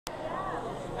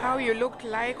how you looked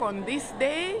like on this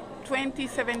day,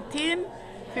 2017,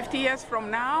 50 years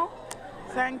from now.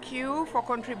 Thank you for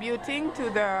contributing to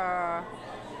the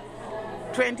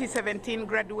 2017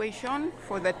 graduation,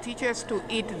 for the teachers to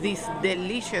eat this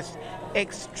delicious,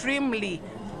 extremely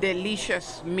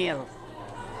delicious meal.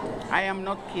 I am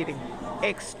not kidding.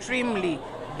 Extremely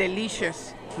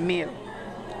delicious meal.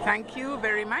 Thank you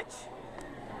very much.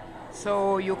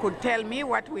 So you could tell me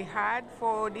what we had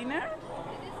for dinner?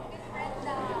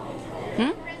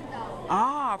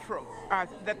 From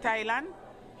the Thailand.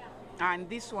 And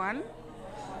this one.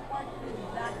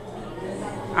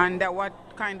 And what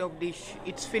kind of dish?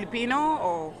 It's Filipino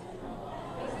or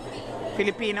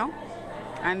Filipino?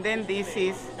 And then this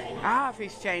is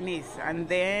fish Chinese. And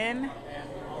then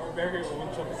very own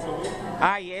chop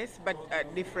suey. yes, but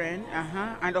different.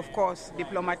 And of course,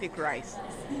 diplomatic rice.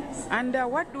 And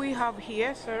what do we have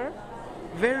here, sir?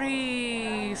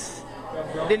 Very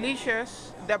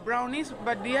delicious. The brownies,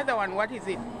 but the other one, what is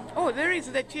it? Oh, there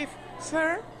is the chief,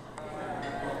 sir.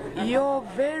 Your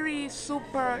very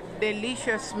super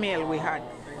delicious meal we had.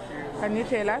 Can you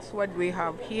tell us what we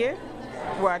have here?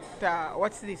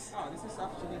 What's this? This is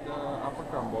actually the apple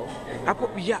crumble.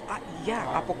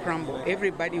 Apple crumble.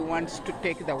 Everybody wants to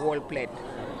take the whole plate.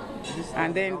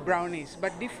 And then brownies,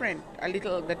 but different. A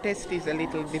little. The taste is a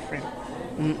little different.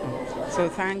 So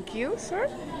thank you, sir.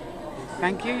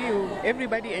 Thank you.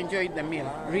 Everybody enjoyed the meal.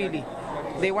 Really.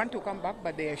 They want to come back,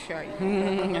 but they are shy.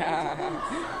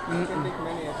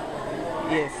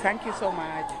 Yes. Thank you so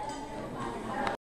much.